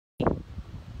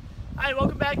Hi,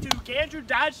 welcome back to Andrew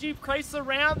Dodge Jeep Chrysler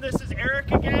Ram. This is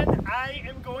Eric again. I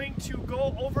am going to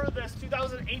go over this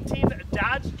 2018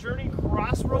 Dodge Journey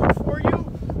Crossroad for you.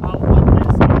 What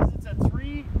this is, it's a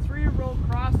three-row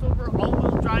crossover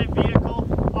all-wheel drive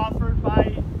vehicle offered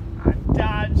by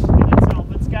Dodge in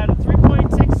itself. It's got a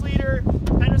 3.6 liter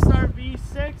Pentastar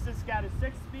V6. It's got a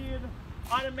 6-speed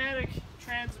automatic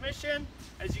transmission.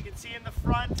 As you can see in the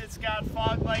front, it's got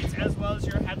fog lights as well as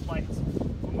your headlights.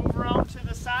 We'll move around to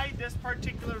the side. This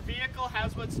particular vehicle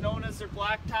has what's known as their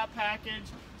blacktop package.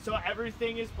 So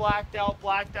everything is blacked out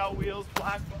wheels,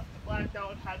 blacked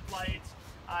out headlights.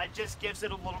 It just gives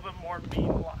it a little bit more mean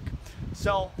look.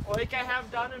 So like I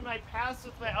have done in my past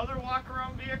with my other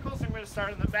walk-around vehicles, I'm going to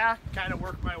start in the back, kind of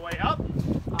work my way up.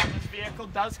 This vehicle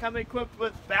does come equipped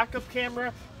with backup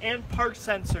camera and park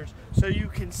sensors, so you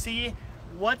can see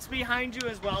what's behind you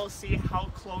as well as see how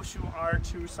close you are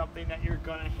to something that you're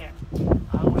going to hit.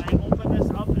 When I open this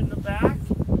up in the back,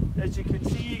 as you can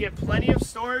see, you get plenty of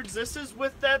storage. This is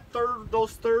with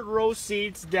those third row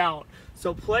seats down.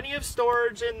 So plenty of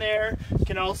storage in there. You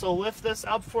can also lift this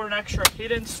up for an extra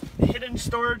hidden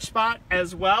storage spot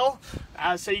as well.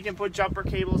 So you can put jumper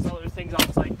cables and other things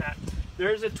else like that.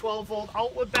 There's a 12-volt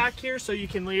outlet back here so you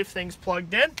can leave things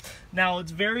plugged in. Now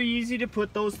it's very easy to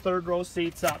put those third row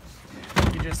seats up.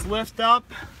 You just lift up,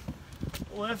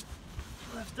 lift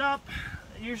up.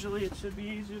 Usually it should be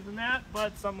easier than that,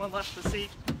 but someone left the seat.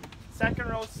 Second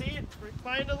row seat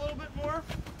reclined a little bit more,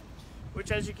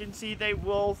 which as you can see they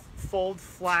will fold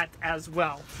flat as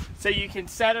well. So you can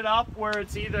set it up where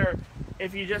it's either,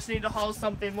 if you just need to haul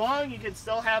something long, you can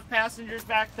still have passengers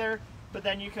back there, but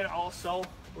then you can also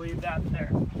leave that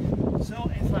there.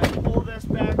 So if I pull this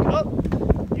back up,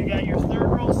 you got your third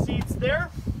row seats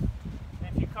there.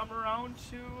 If you come around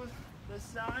to the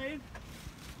side,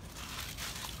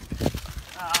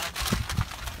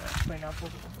 clean up a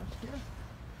little bit here.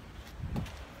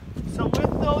 So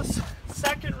with those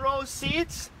second row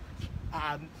seats,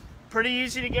 pretty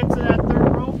easy to get to that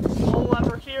third row. Pull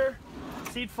lever here,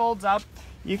 seat folds up,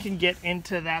 you can get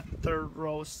into that third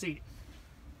row seat.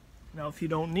 Now if you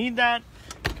don't need that,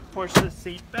 you can push the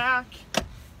seat back.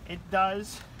 It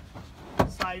does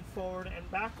slide forward and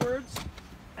backwards,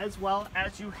 as well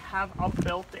as you have a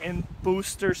built-in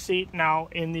booster seat now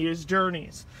in these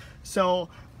Journeys. So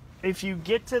if you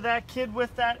get to that kid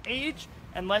with that age,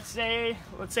 and let's say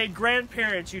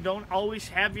grandparents, you don't always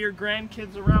have your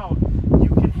grandkids around, you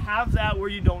can have that where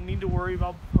you don't need to worry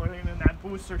about putting in that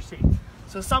booster seat.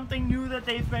 So something new that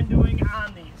they've been doing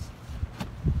on these.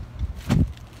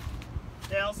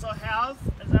 They also have,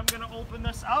 as I'm going to open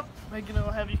this up, I'm going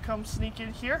to have you come sneak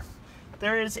in here.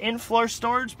 There is in-floor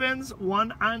storage bins,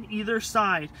 one on either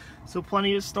side. So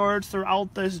plenty of storage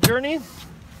throughout this Journey. And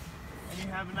you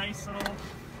have a nice little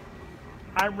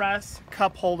armrest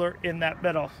cup holder in that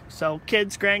middle. So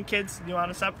kids, grandkids, you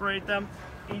want to separate them,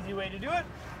 easy way to do it.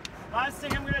 Last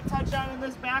thing I'm going to touch on in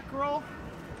this back row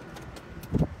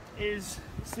is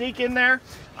sneak in there.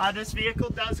 This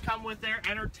vehicle does come with their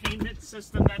entertainment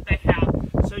system that they have.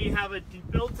 So you have a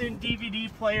built-in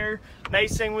DVD player.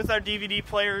 Nice thing with our DVD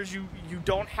players, you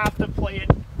don't have to play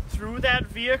it through that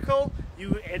vehicle.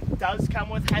 It does come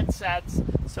with headsets,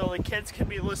 so the kids can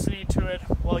be listening to it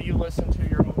while you listen to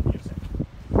your own music.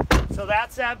 So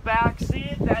that's that back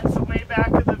seat. That's the way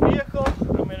back of the vehicle.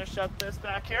 I'm going to shut this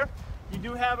back here. You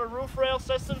do have a roof rail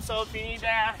system, so if you need to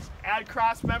add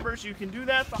cross members, you can do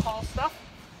that to haul stuff.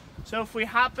 So if we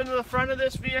hop into the front of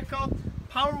this vehicle,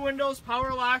 power windows,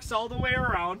 power locks all the way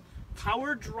around,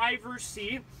 power driver's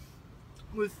seat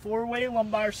with 4-way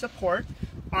lumbar support,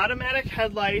 automatic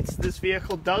headlights. This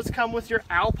vehicle does come with your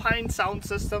Alpine sound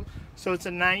system, so it's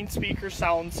a 9-speaker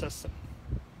sound system.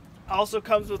 Also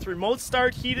comes with remote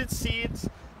start, heated seats,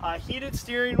 heated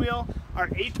steering wheel, our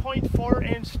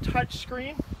 8.4-inch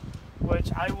touchscreen,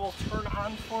 which I will turn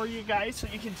on for you guys so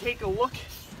you can take a look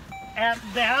at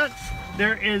that.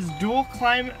 There is dual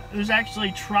climate, there's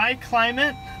actually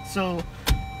tri-climate, so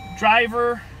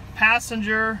driver,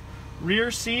 passenger,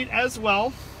 rear seat as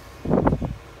well.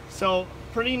 So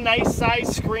pretty nice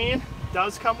size screen.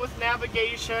 Does come with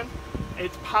navigation.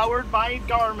 It's powered by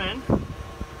Garmin,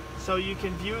 so you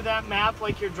can view that map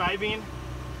like you're driving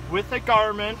with a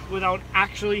Garmin without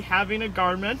actually having a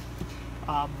Garmin.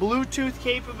 Bluetooth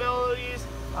capabilities,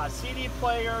 CD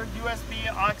player,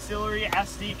 USB auxiliary,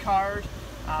 SD card,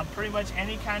 pretty much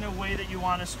any kind of way that you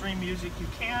want to stream music you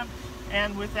can,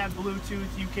 and with that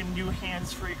Bluetooth you can do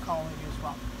hands-free calling as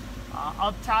well.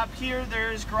 Up top here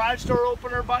there's garage door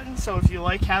opener button, so if you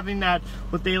like having that,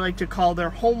 what they like to call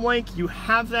their home link, you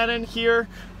have that in here.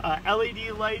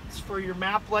 LED lights for your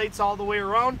map lights all the way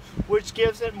around, which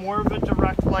gives it more of a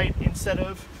direct light instead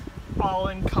of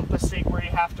all-encompassing where you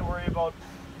have to worry about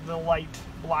the light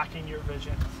blocking your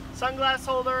vision. Sunglass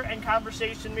holder and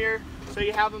conversation mirror, so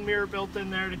you have a mirror built in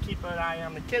there to keep an eye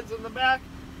on the kids in the back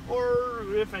or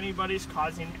if anybody's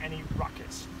causing any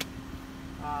ruckus.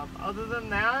 Other than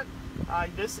that,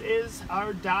 this is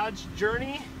our Dodge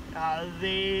Journey.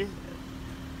 They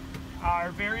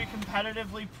are very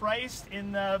competitively priced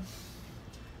in the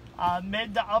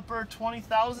mid to upper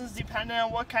 20,000s depending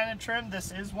on what kind of trim.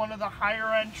 This is one of the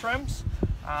higher end trims,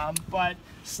 but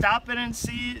stop in and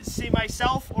see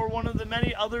myself or one of the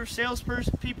many other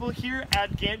salespeople here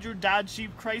at Gandrew Dodge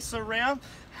Jeep Chrysler Ram.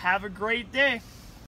 Have a great day.